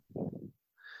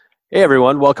Hey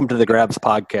everyone, welcome to the Grabs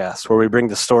podcast, where we bring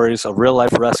the stories of real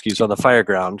life rescues on the fire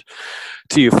ground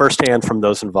to you firsthand from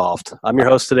those involved. I'm your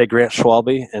host today, Grant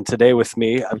Schwalbe, and today with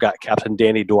me I've got Captain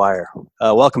Danny Dwyer.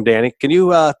 Welcome, Danny. Can you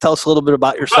tell us a little bit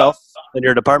about yourself and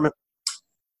your department?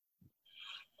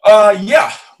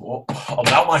 Well,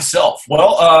 about myself.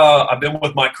 I've been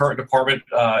with my current department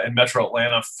in Metro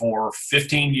Atlanta for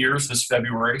 15 years this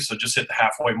February, so just hit the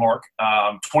halfway mark.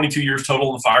 22 years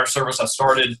total in the fire service. I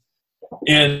started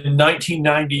in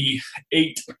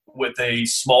 1998 with a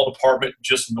small department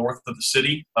just north of the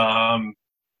city,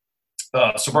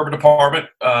 suburban department.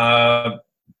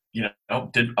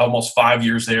 Did almost 5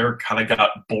 years there. Kind of got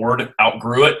bored,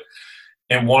 outgrew it,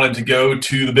 and wanted to go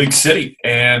to the big city.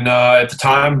 And at the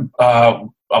time,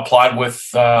 applied with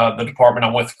the department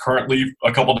I'm with currently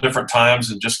a couple of different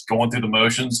times, and just going through the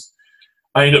motions.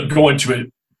 I ended up going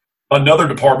to another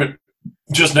department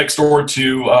just next door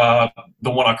to the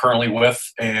one I'm currently with,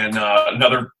 and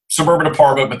another suburban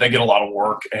department, but they get a lot of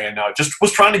work, and just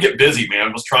was trying to get busy,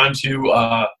 man. Was trying to,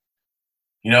 I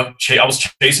was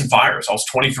chasing fires. I was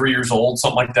 23 years old,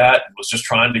 something like that. Was just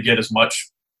trying to get as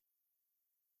much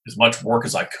work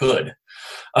as I could.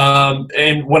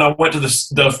 And when I went to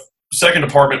the second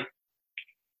department,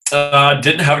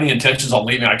 didn't have any intentions on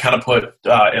leaving. I kind of put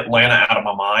Atlanta out of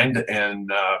my mind,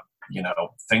 and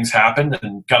things happened,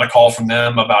 and got a call from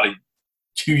them about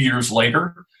 2 years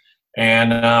later,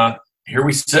 and here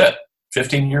we sit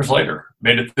 15 years later.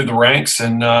 Made it through the ranks,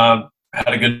 and had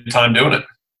a good time doing it.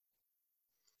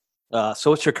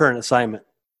 So what's your current assignment?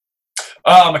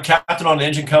 I'm a captain on an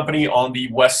engine company on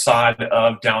the west side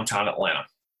of downtown Atlanta.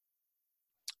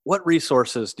 What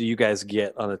resources do you guys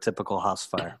get on a typical house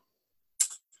fire?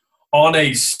 On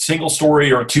a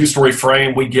single-story or a two-story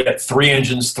frame, we get 3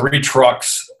 engines, 3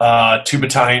 trucks, 2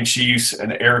 battalion chiefs,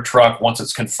 an air truck once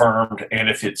it's confirmed. And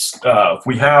if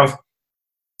we have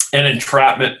an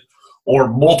entrapment or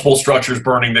multiple structures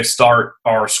burning, they start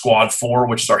our Squad 4,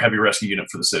 which is our heavy rescue unit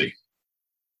for the city.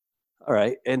 All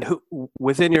right. And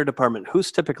within your department,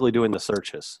 who's typically doing the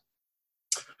searches?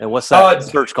 And what's that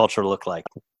search culture look like?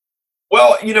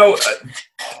 Well,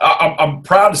 I'm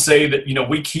proud to say that,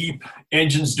 we keep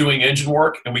engines doing engine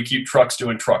work, and we keep trucks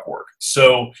doing truck work.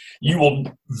 So you will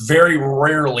very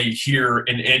rarely hear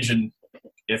an engine,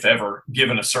 if ever,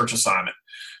 given a search assignment.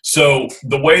 So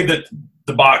the way that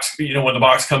the box, when the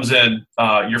box comes in,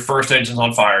 your first engine's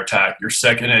on fire attack. Your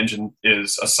second engine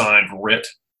is assigned RIT,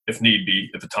 if need be,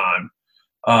 at the time.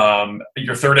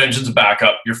 Your third engine's a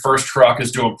backup. Your first truck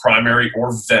is doing primary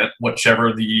or vent,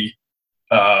 whichever the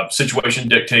situation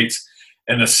dictates,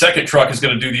 and the second truck is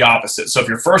going to do the opposite. So if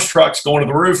your first truck's going to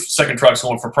the roof, second truck's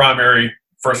going for primary,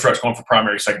 first truck's going for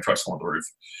primary, second truck's going to the roof,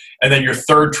 and then your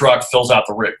third truck fills out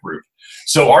the RIT group.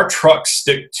 So our trucks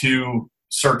stick to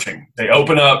searching. They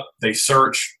open up, they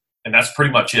search, and that's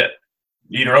pretty much it.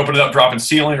 You either open it up dropping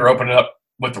ceiling or open it up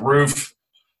with the roof,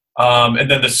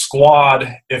 and then the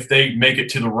squad, if they make it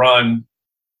to the run,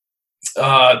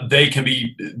 they've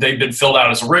been filled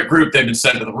out as a RIT group. They've been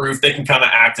sent to the roof. They can kind of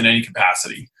act in any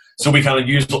capacity. So we kind of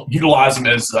utilize them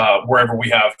as wherever we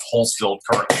have holes filled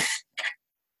currently.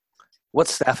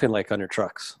 What's staffing like on your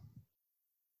trucks?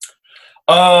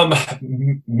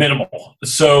 Minimal.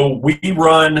 So we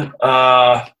run,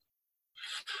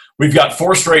 we've got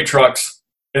 4 straight trucks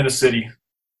in the city,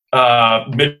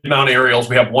 mid-mount aerials.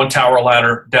 We have 1 tower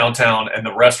ladder downtown, and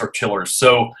the rest are tillers.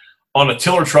 So on a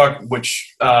tiller truck,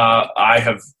 which I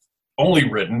have only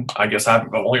ridden, I guess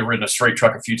I've only ridden a straight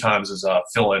truck a few times as a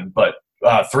fill-in, but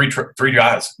 3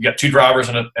 guys. You got 2 drivers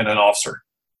and an officer.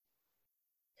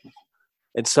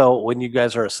 And so when you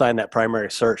guys are assigned that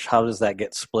primary search, how does that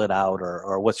get split out,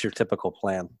 or what's your typical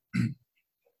plan?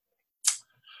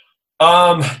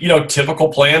 Typical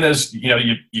plan is,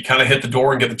 you kind of hit the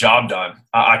door and get the job done.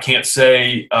 I can't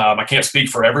say, I can't speak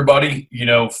for everybody.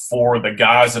 For the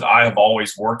guys that I have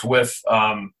always worked with,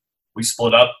 we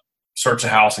split up, search the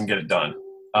house, and get it done.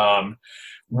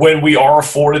 When we are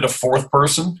afforded a 4th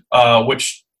person,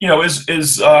 which,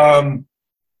 is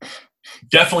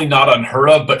definitely not unheard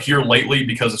of, but here lately,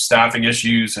 because of staffing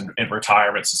issues and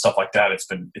retirements and stuff like that, it's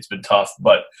been tough.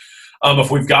 But if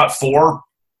we've got 4,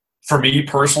 for me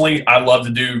personally, I love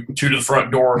to do 2 to the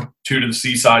front door, 2 to the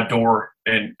seaside door,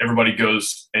 and everybody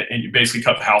goes, and you basically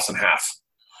cut the house in half.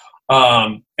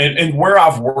 And where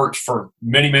I've worked for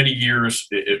many, many years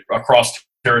across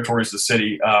territories of the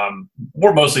city,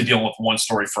 we're mostly dealing with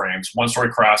 1-story frames, 1-story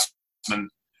craftsmen.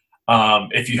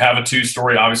 If you have a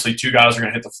 2-story, obviously 2 guys are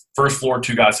going to hit the first floor,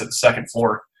 2 guys hit the second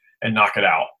floor and knock it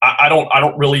out. I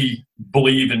don't really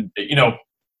believe in, I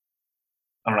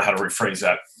don't know how to rephrase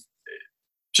that.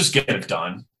 Just get it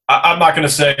done. I'm not going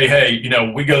to say, hey,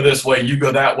 we go this way, you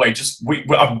go that way.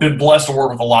 I've been blessed to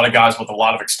work with a lot of guys with a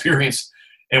lot of experience,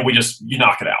 and you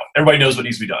knock it out. Everybody knows what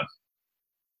needs to be done.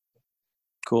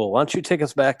 Cool. Why don't you take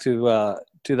us back to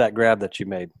that grab that you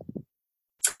made?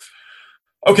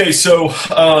 Okay, so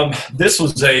this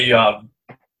was a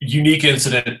unique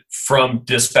incident from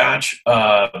dispatch.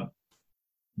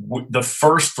 The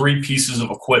first 3 pieces of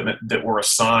equipment that were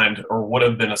assigned or would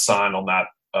have been assigned on that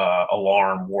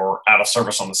alarm were out of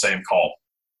service on the same call.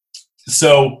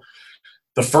 So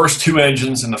the first 2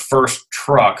 engines and the first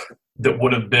truck that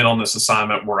would have been on this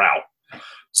assignment were out.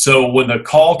 So when the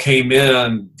call came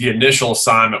in, the initial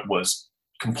assignment was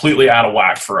completely out of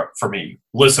whack for me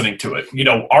listening to it.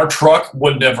 Our truck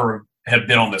would never have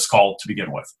been on this call to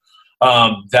begin with.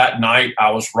 That night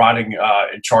I was riding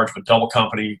in charge of a double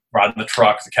company, riding the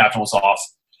truck. The captain was off.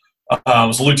 I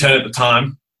was a lieutenant at the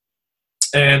time.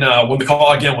 And when the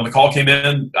call came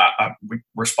in, we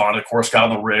responded, of course, got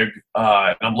on the rig.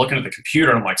 And I'm looking at the computer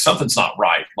and I'm like, something's not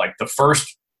right. Like the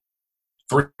first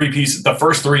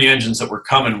 3 engines that were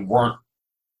coming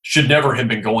should never have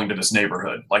been going to this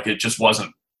neighborhood. Like it just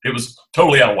wasn't, it was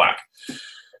totally out of whack.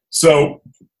 So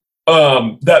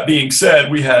that being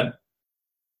said, we had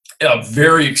a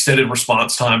very extended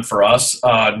response time for us.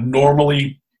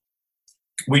 Normally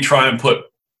we try and put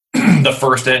the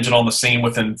first engine on the scene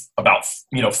within about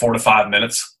 4 to 5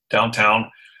 minutes downtown.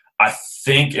 I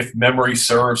think if memory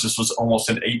serves, this was almost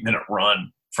an 8-minute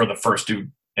run for the first 2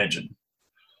 engine.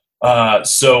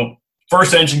 So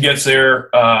first engine gets there.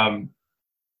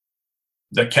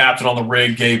 The captain on the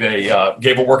rig gave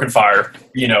a working fire,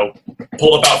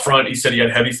 pulled up out front. He said he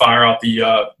had heavy fire out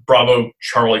the Bravo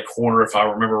Charlie corner, if I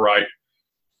remember right.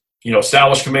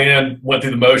 Established command, went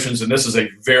through the motions, and this is a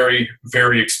very,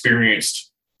 very experienced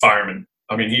fireman.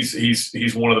 I mean,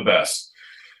 he's one of the best.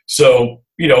 So,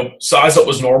 size up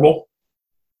was normal.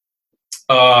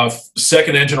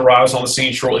 Second engine arrives on the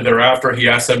scene shortly thereafter. He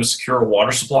asked them to secure a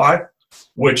water supply,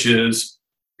 which is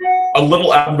a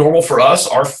little abnormal for us.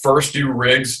 Our first 2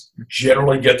 rigs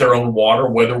generally get their own water,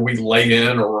 whether we lay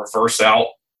in or reverse out.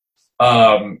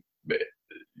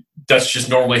 That's just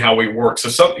normally how we work.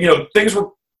 So things were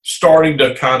starting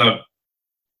to kind of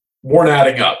weren't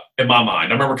adding up in my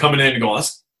mind. I remember coming in and going,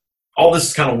 all this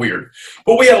is kind of weird.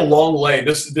 But we had a long lay.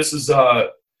 This is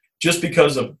just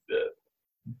because of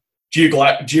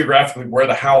geographically where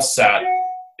the house sat.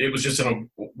 It was just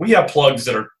we have plugs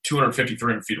that are 250,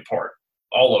 300 feet apart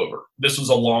all over. This was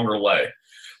a longer lay.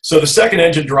 So the second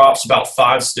engine drops about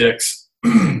 5 sticks,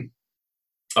 a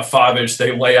 5-inch.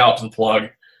 They lay out to the plug.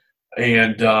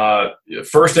 And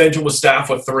first engine was staffed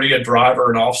with 3, a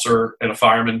driver, an officer, and a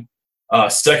fireman.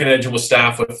 Second engine was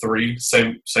staffed with 3,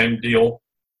 same deal.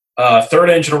 Third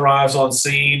engine arrives on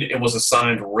scene and was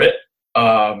assigned RIT.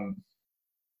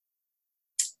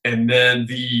 And then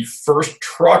the first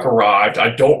truck arrived. I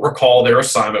don't recall their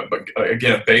assignment, but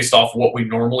again, based off what we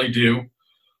normally do,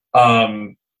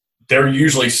 they're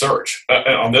usually search.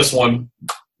 On this one,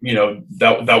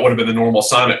 that would have been the normal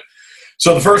assignment.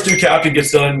 So the first 2 captain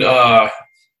gets done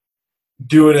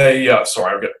doing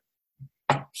sorry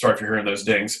if you're hearing those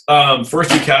dings.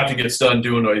 First 2 captain gets done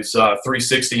doing his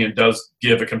 360 and does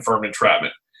give a confirmed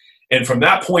entrapment. And from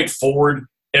that point forward,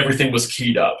 everything was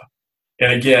keyed up.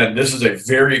 And again, this is a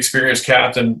very experienced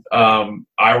captain.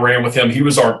 I ran with him. He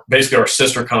was basically our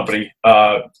sister company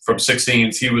from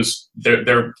 16s.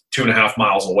 They're 2.5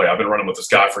 miles away. I've been running with this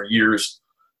guy for years.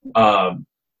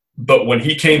 But when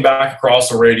he came back across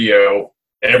the radio,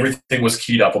 everything was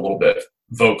keyed up a little bit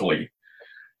vocally.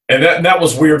 And that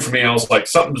was weird for me. I was like,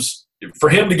 for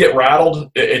him to get rattled,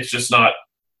 it's just not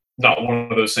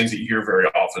one of those things that you hear very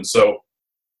often. So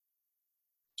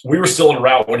we were still en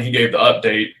route when he gave the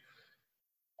update.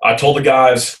 I told the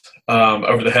guys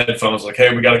over the headphones, like,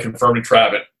 hey, we got to confirm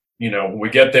entrapment. When we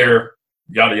get there,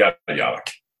 yada, yada,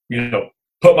 yada.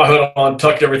 Put my hood on,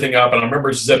 tucked everything up, and I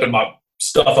remember zipping my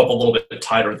stuff up a little bit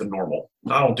tighter than normal.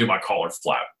 I don't do my collar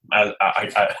flat,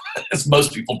 as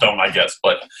most people don't, I guess.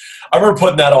 But I remember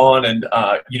putting that on, and,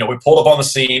 we pulled up on the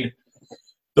scene.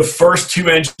 The first 2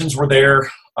 engines were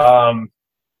there.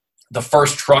 The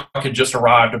first truck had just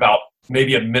arrived about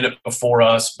maybe a minute before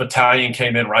us. Battalion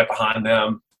came in right behind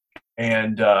them,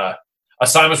 and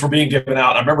assignments were being given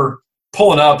out. I remember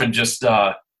pulling up and just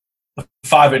the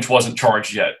 5-inch wasn't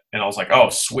charged yet. And I was like, oh,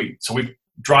 sweet. So we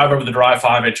drive over the dry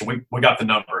 5-inch, and we got the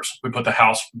numbers. We put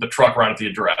the truck right at the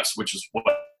address, which is what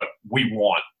we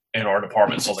want in our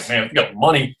department. So I was like, man, we got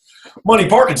money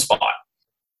parking spot.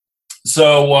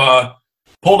 So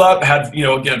pulled up, had,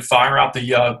 again, fire out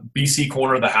the BC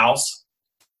corner of the house.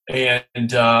 And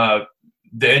the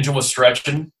engine was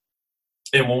stretching.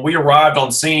 And when we arrived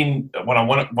on scene, when I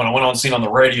went on scene on the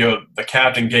radio, the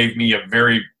captain gave me a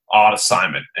very odd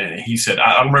assignment. And he said,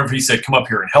 I remember he said, come up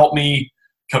here and help me,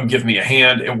 come give me a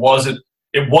hand. It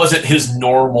wasn't his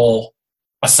normal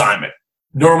assignment.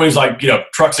 Normally he's like,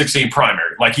 truck 16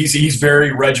 primary. Like he's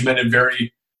very regimented,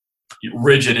 very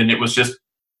rigid, and it was just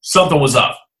something was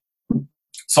up.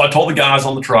 So I told the guys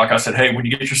on the truck, I said, hey, when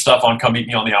you get your stuff on, come meet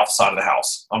me on the outside of the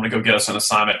house. I'm going to go get us an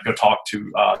assignment, go talk to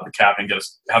the captain,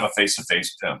 have a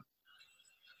face-to-face with him.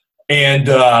 And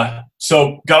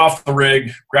so got off the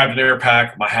rig, grabbed an air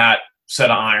pack, my hat, set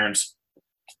of irons,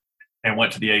 and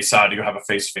went to the A side to go have a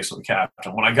face-to-face with the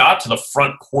captain. When I got to the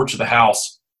front porch of the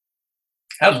house,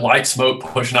 had light smoke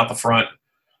pushing out the front.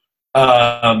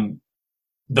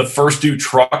 The first due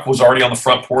truck was already on the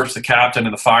front porch. The captain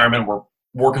and the firemen were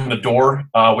working the door.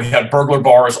 We had burglar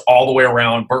bars all the way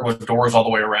around, burglar doors all the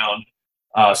way around.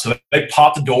 So they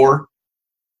popped the door.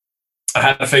 I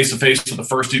had a face-to-face with the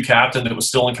first due captain that was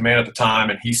still in command at the time,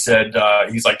 and he said,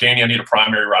 he's like, Danny, I need a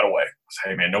primary right away. I said,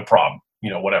 hey, man, no problem,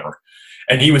 whatever.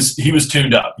 And he was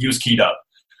tuned up. He was keyed up.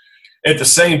 At the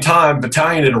same time,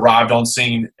 battalion had arrived on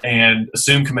scene and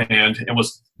assumed command and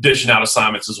was dishing out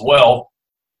assignments as well.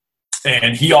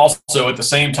 And he also, at the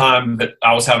same time that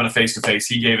I was having a face-to-face,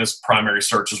 he gave us primary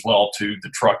search as well to the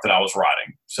truck that I was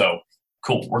riding. So,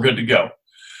 cool, we're good to go.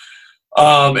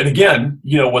 And again,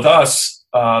 with us,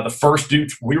 the first due,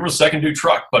 we were the second due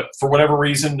truck, but for whatever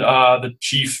reason, the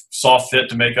chief saw fit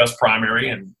to make us primary,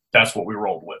 and that's what we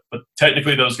rolled with. But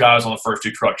technically, those guys on the first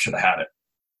due truck should have had it.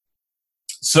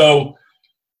 So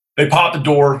they popped the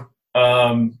door.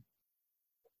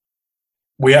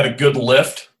 We had a good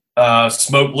lift.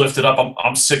 Smoke lifted up.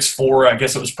 I'm 6'4". I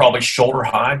guess it was probably shoulder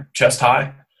high, chest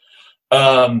high.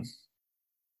 The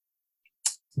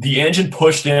engine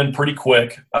pushed in pretty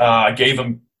quick. I gave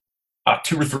him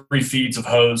 2 or 3 feeds of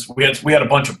hose. We had a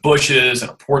bunch of bushes and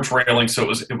a porch railing, so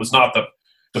it was not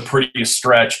the prettiest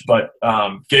stretch, but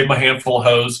gave him a handful of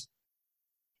hose.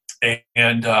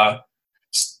 And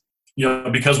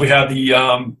because we had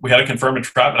a confirmed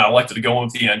entrapment, I elected to go in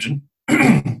with the engine.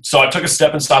 So I took a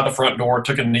step inside the front door,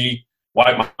 took a knee,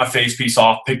 wiped my face piece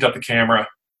off, picked up the camera,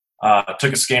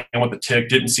 took a scan with the TIC,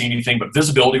 didn't see anything, but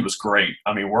visibility was great.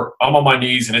 I mean, I'm on my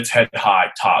knees and it's head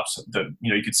high tops.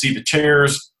 You could see the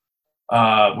chairs. We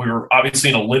were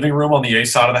obviously in a living room on the A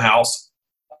side of the house.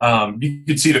 You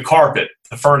could see the carpet,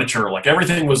 the furniture, like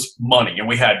everything was money. And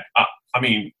we had,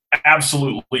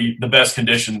 absolutely the best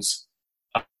conditions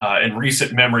in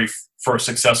recent memory for a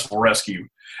successful rescue.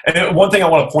 And one thing I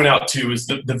want to point out too is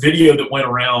the video that went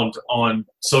around on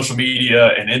social media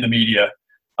and in the media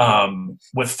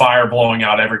with fire blowing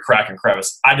out every crack and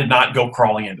crevice. I did not go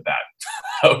crawling into that.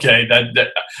 Okay, that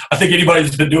I think anybody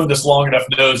that's been doing this long enough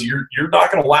knows you're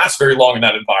not going to last very long in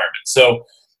that environment. So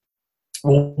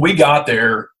when we got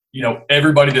there,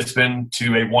 everybody that's been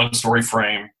to a 1-story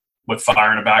frame with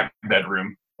fire in a back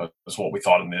bedroom, that's what we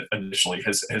thought initially,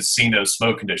 has seen those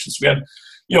smoke conditions. We had,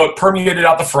 it permeated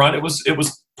out the front. It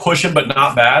was pushing, but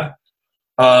not bad.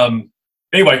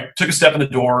 Anyway, took a step in the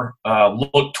door,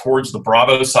 looked towards the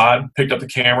Bravo side, picked up the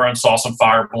camera and saw some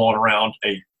fire blowing around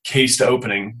a cased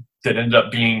opening that ended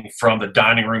up being from the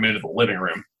dining room into the living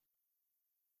room.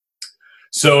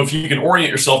 So if you can orient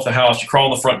yourself to the house, you crawl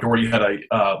in the front door, you had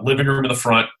a living room in the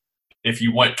front. If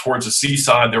you went towards the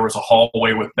seaside, there was a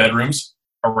hallway with bedrooms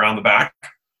around the back.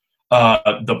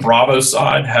 The Bravo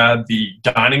side had the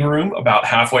dining room about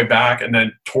halfway back, and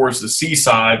then towards the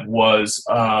seaside was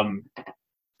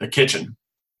the kitchen.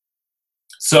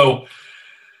 So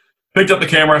picked up the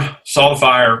camera, saw the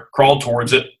fire, crawled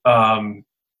towards it.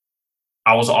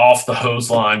 I was off the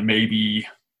hose line maybe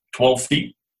 12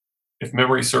 feet, if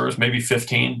memory serves, maybe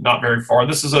 15, not very far.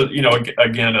 This is a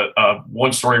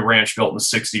 1-story ranch built in the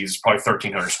 60s, probably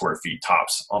 1,300 square feet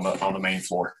tops on the main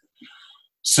floor.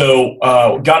 So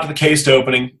got to the cased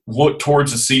opening, looked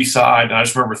towards the seaside, and I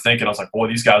just remember thinking, I was like, boy,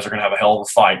 these guys are going to have a hell of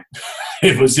a fight.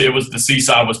 It was the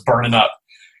seaside was burning up.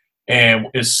 And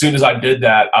as soon as I did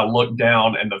that, I looked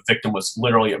down, and the victim was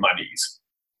literally at my knees.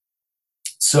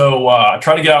 So I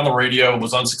tried to get on the radio,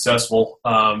 was unsuccessful,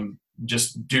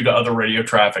 just due to other radio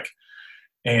traffic,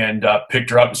 and picked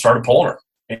her up and started pulling her.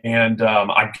 And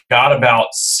I got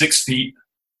about 6 feet,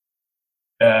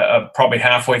 probably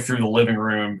halfway through the living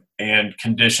room, and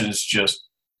conditions just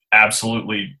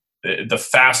absolutely, the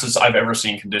fastest I've ever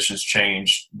seen conditions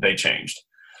change, they changed.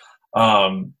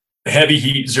 Heavy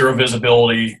heat, zero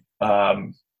visibility.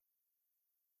 And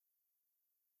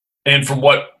from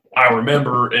what I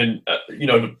remember, and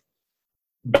to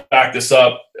back this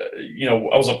up, I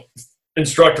was a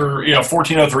instructor,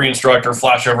 1403 instructor,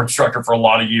 flashover instructor for a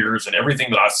lot of years, and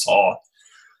everything that I saw,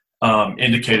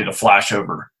 indicated a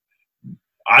flashover.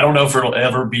 I don't know if it'll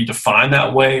ever be defined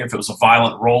that way. If it was a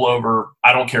violent rollover,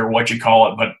 I don't care what you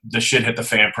call it, but the shit hit the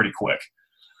fan pretty quick.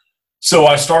 So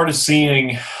I started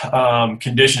seeing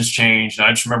conditions change, and I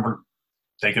just remember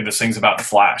thinking this thing's about to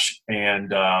flash.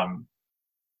 And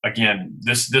again,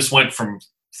 this went from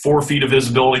 4 feet of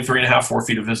visibility, 3.5, 4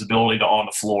 feet of visibility to on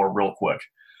the floor real quick.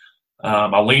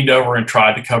 I leaned over and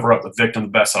tried to cover up the victim the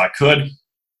best that I could.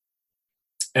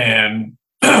 And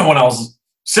when I was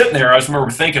sitting there, I just remember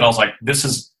thinking, I was like,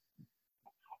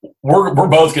 we're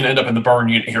both going to end up in the burn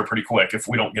unit here pretty quick if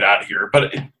we don't get out of here.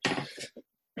 But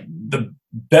the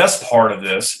best part of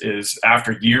this is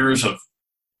after years of,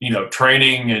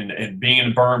 training and being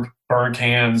in burn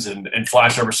cans and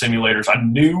flashover simulators, I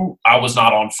knew I was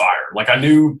not on fire. Like, I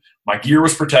knew my gear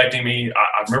was protecting me.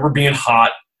 I remember being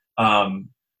hot,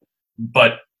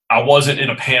 but I wasn't in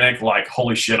a panic like,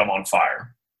 holy shit, I'm on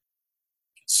fire.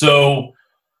 So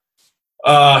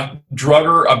drug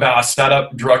her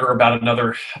about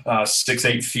another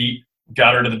 6-8 feet,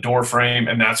 got her to the door frame,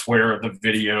 and that's where the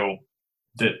video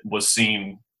that was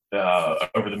seen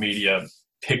over the media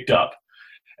picked up,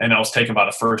 and that was taken by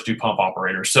the first 2 pump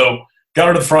operators. So got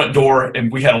her to the front door,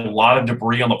 and we had a lot of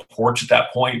debris on the porch at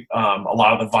that point. A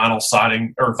lot of the vinyl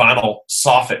siding or vinyl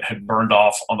soffit had burned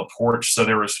off on the porch, so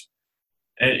there was,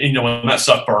 and when that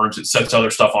stuff burns, it sets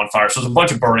other stuff on fire. So there's a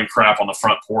bunch of burning crap on the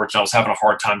front porch. I was having a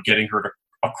hard time getting her to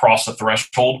across the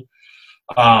threshold.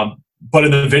 But in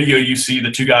the video, you see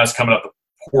the 2 guys coming up the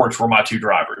porch were my 2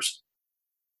 drivers.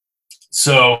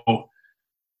 So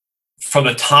from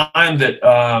the time that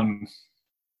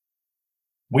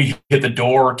we hit the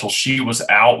door till she was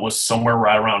out was somewhere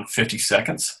right around 50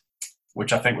 seconds,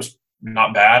 which I think was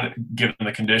not bad given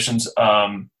the conditions.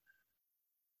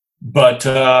 But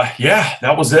yeah,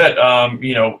 that was it.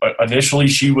 Initially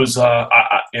she was,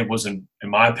 it was in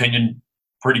my opinion,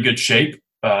 pretty good shape.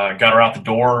 Got her out the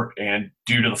door, and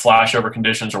due to the flashover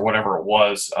conditions or whatever it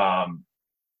was,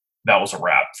 that was a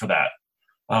wrap for that.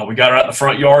 We got her out in the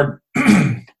front yard,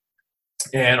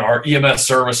 and our EMS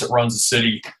service that runs the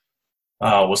city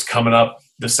was coming up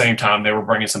the same time. They were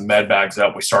bringing some med bags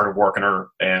up. We started working her,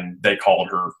 and they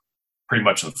called her pretty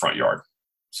much in the front yard.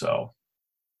 So.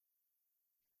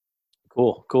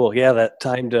 Cool. Yeah, that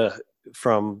time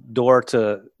from door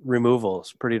to removal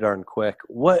is pretty darn quick.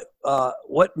 What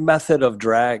method of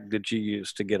drag did you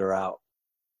use to get her out?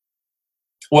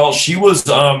 Well, she was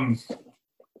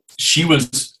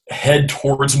head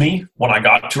towards me when I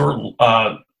got to her,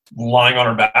 lying on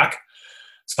her back.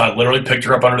 So I literally picked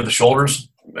her up under the shoulders,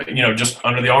 just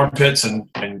under the armpits, and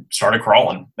started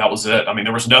crawling. That was it. I mean,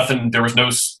 there was no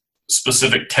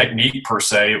specific technique per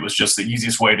se. It was just the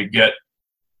easiest way to get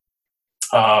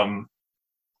her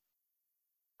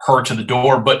to the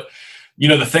door. But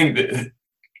the thing that,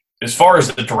 as far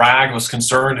as the drag was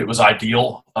concerned, it was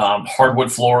ideal. Hardwood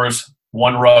floors,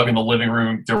 1 rug in the living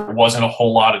room. There wasn't a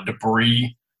whole lot of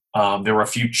debris. There were a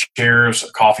few chairs,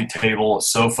 a coffee table, a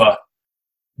sofa,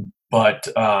 but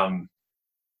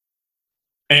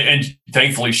and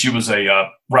thankfully she was a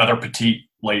rather petite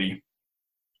lady,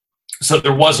 so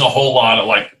there wasn't a whole lot of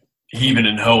like heaving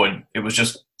and hoeing. It was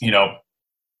just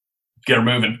get her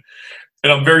moving.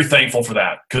 And I'm very thankful for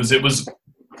that, because it was,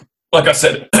 like I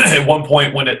said, at one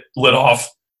point when it lit off,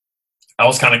 I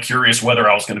was kind of curious whether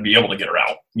I was going to be able to get her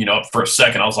out. For a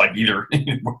second, I was like,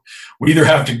 we either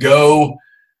have to go,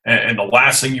 and the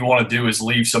last thing you want to do is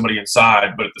leave somebody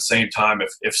inside. But at the same time,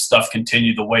 if stuff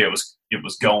continued the way it was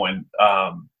going,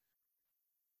 I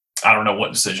don't know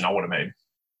what decision I would have made.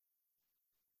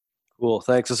 Cool,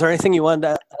 thanks. Is there anything you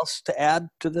wanted else to add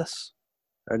to this?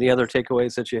 Or any other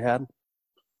takeaways that you had?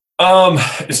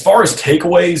 As far as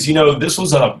takeaways,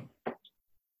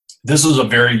 this was a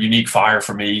very unique fire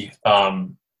for me.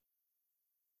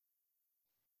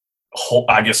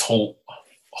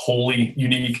 Wholly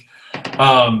unique.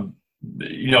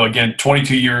 Again,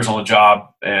 22 years on the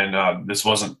job, and this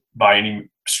wasn't by any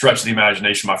stretch of the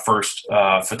imagination my first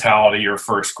fatality or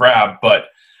first grab, but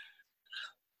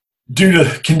due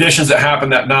to conditions that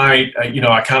happened that night,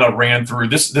 I kind of ran through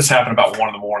this. This happened about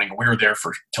 1 a.m. We were there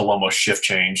till almost shift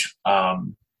change,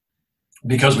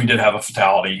 because we did have a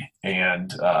fatality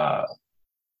and,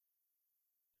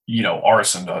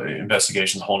 arson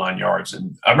investigations, the whole 9 yards.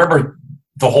 And I remember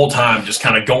the whole time just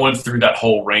kind of going through that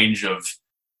whole range of,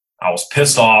 I was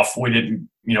pissed off. We didn't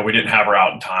have her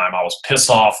out in time. I was pissed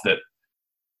off that,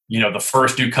 the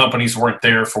first 2 companies weren't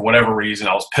there for whatever reason.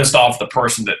 I was pissed off the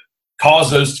person that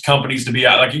caused those companies to be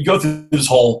out. Like, you go through this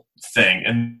whole thing,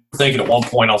 and thinking at one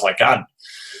point, I was like, God,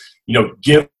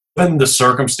 given the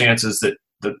circumstances that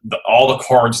all the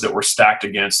cards that were stacked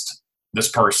against this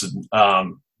person,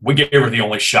 we gave her the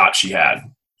only shot she had,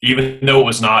 even though it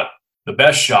was not the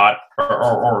best shot,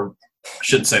 or I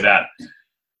shouldn't say that.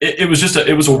 It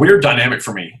was a weird dynamic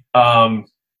for me.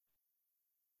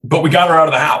 But we got her out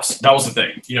of the house. That was the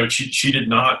thing. She did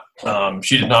not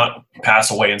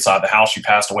pass away inside the house. She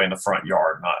passed away in the front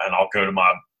yard, and I'll go to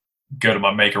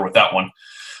my maker with that one.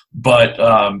 But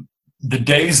the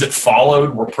days that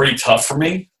followed were pretty tough for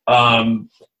me.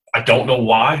 I don't know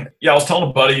why. Yeah, I was telling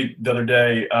a buddy the other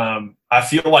day, I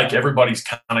feel like everybody's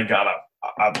kind of got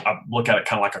I look at it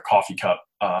kind of like a coffee cup.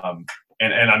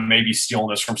 And I may be stealing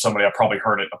this from somebody. I probably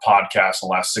heard it in a podcast in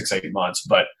the last 6-8 months.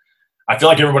 But I feel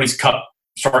like everybody's cup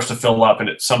starts to fill up. And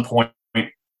at some point,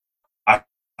 I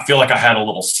feel like I had a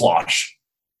little slosh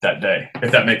that day,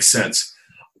 if that makes sense.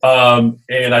 And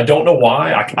I don't know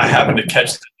why. I happened to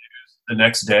catch the news the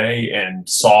next day and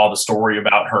saw the story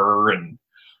about her. And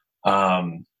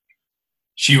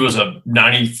she was a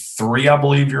 93, I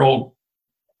believe, year old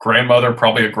grandmother,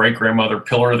 probably a great grandmother,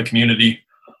 pillar of the community,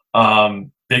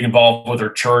 big involved with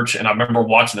her church. And I remember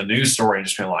watching the news story and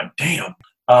just being like, damn.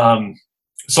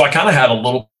 So I kind of had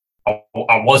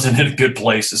I wasn't in a good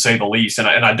place, to say the least. And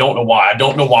I don't know why. I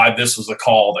don't know why this was a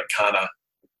call that kind of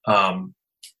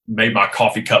made my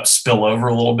coffee cup spill over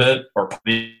a little bit.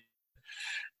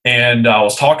 And I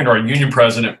was talking to our union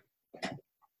president,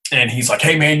 and he's like,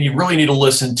 hey, man, you really need to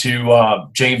listen to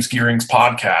James Gearing's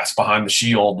podcast, Behind the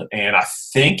Shield. And I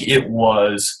think it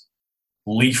was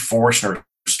Lee Forstner's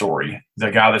story,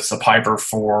 the guy that's the piper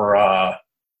for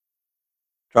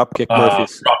Dropkick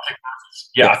Murphys.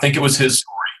 Yeah, I think it was his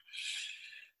story.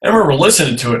 I remember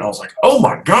listening to it, and I was like, oh,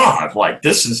 my God, like,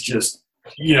 this is just,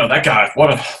 that guy,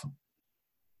 what a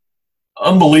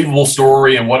unbelievable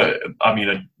story, and what a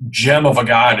gem of a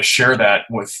guy to share that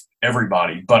with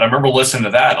everybody. But I remember listening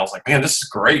to that, and I was like, man, this is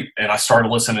great. And I started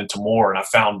listening to more, and I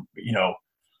found,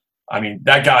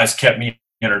 that guy's kept me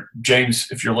James,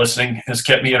 if you're listening, has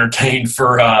kept me entertained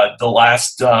for the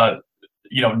last 9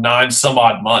 some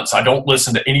odd months. I don't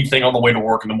listen to anything on the way to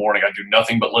work in the morning. I do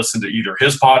nothing but listen to either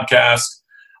his podcast,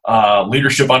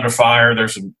 Leadership Under Fire.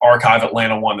 There's an Archive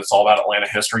Atlanta one that's all about Atlanta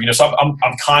history. So I'm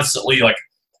constantly like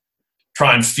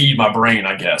trying to feed my brain,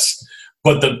 I guess.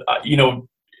 But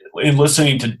in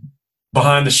listening to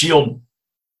Behind the Shield,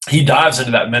 he dives into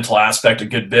that mental aspect a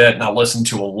good bit, and I listened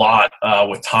to a lot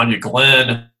with Tanya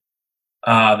Glenn.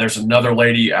 There's another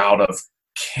lady out of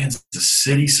Kansas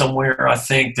City somewhere, I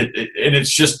think, and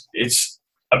it's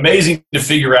amazing to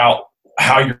figure out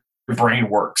how your brain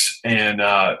works and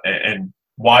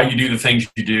why you do the things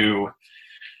you do.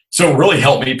 So it really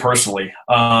helped me personally.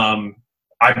 I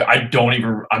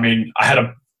had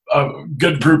a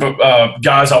good group of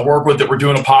guys I work with that were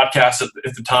doing a podcast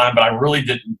at the time, but I really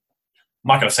didn't. I'm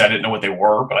not going to say I didn't know what they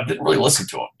were, but I didn't really listen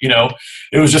to them.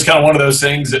 It was just kind of one of those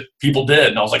things that people did.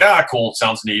 And I was like, cool. It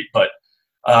sounds neat. But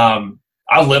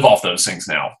I live off those things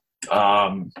now.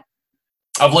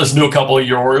 I've listened to a couple of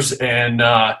yours, and,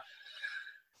 again,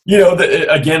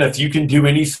 if you can do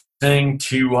anything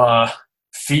to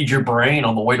feed your brain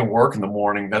on the way to work in the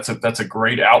morning, that's a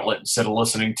great outlet instead of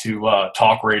listening to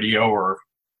talk radio or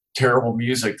terrible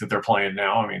music that they're playing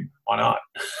now. Why not?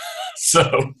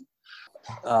 So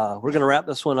we're going to wrap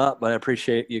this one up, but I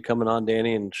appreciate you coming on,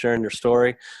 Danny, and sharing your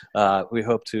story. We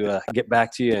hope to get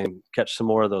back to you and catch some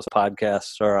more of those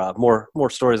podcasts or more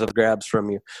stories of grabs from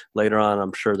you later on.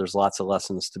 I'm sure there's lots of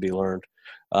lessons to be learned.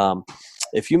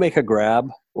 If you make a grab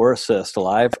or assist,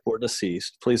 alive or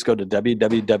deceased, please go to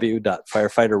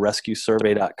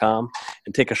www.firefighterrescuesurvey.com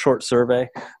and take a short survey.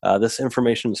 This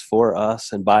information is for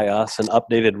us and by us and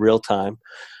updated real time.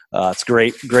 It's a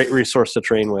great resource to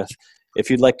train with. If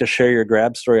you'd like to share your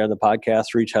grab story on the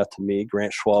podcast, reach out to me,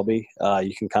 Grant Schwalbe.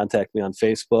 You can contact me on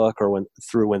Facebook or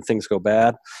When Things Go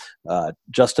Bad.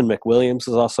 Justin McWilliams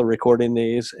is also recording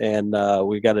these, and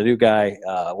we got a new guy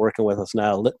working with us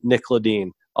now, Nick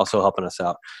Ledeen, also helping us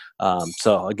out.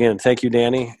 So again, thank you,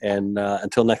 Danny, and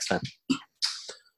until next time.